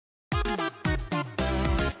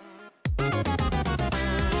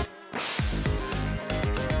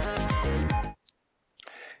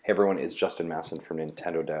Hey everyone, it's Justin Masson from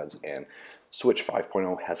Nintendo Dads, and Switch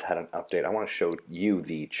 5.0 has had an update. I want to show you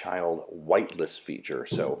the child whitelist feature.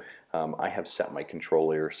 So I have set my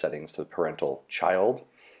controller settings to parental child,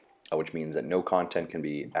 which means that no content can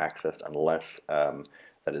be accessed unless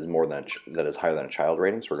that is higher than a child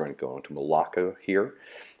rating. So we're going to go into Malacca here.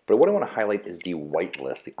 But what I want to highlight is the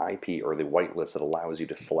whitelist, the IP or the whitelist that allows you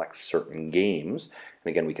to select certain games. And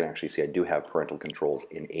again, we can actually see I do have parental controls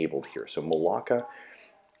enabled here. So Malacca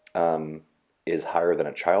is higher than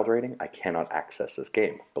a child rating. I cannot access this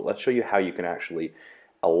game. But let's show you how you can actually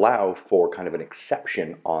allow for kind of an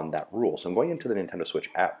exception on that rule. So I'm going into the Nintendo Switch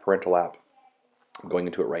app, parental app. I'm going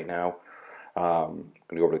into it right now. I'm going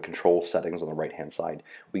to go over to the control settings on the right hand side.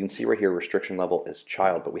 We can see right here restriction level is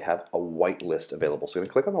child, but we have a whitelist available. So I'm going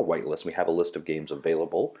to click on the whitelist. We have a list of games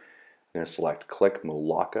available. I'm going to select click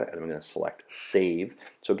Malacca, and I'm going to select save.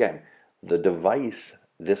 So again, the device,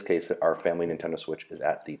 in this case, our family Nintendo Switch is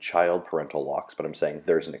at the child parental locks, but I'm saying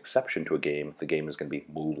there's an exception to a game. The game is going to be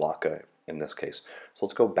Malacca in this case. So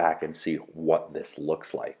let's go back and see what this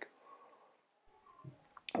looks like.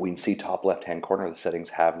 We can see top left hand corner, the settings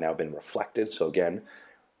have now been reflected. So again,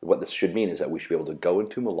 what this should mean is that we should be able to go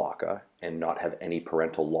into Malacca and not have any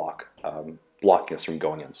parental lock blocking us from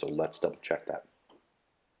going in. So let's double check that.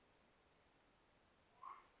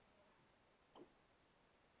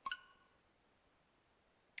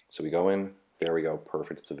 So we go in, there we go,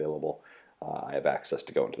 perfect, it's available. I have access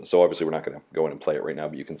to go into this. So obviously we're not going to go in and play it right now,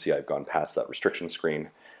 but you can see I've gone past that restriction screen.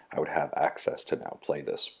 I would have access to now play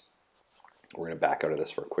this. We're going to back out of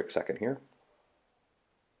this for a quick second here.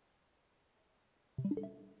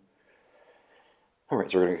 All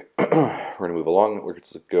right, so we're going to move along.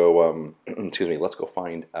 Let's go. Excuse me. Let's go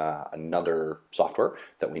find another software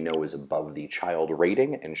that we know is above the child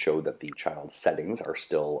rating and show that the child settings are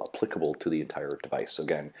still applicable to the entire device. So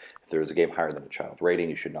again, if there is a game higher than a child rating,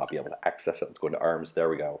 you should not be able to access it. Let's go into ARMS. There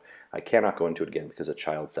we go. I cannot go into it again because the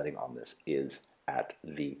child setting on this is at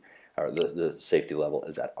the safety level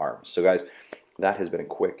is at ARMS. So guys, that has been a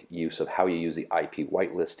quick use of how you use the IP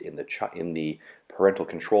whitelist in the Parental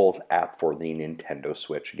Controls app for the Nintendo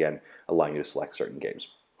Switch. Again, allowing you to select certain games.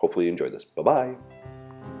 Hopefully you enjoyed this. Bye-bye.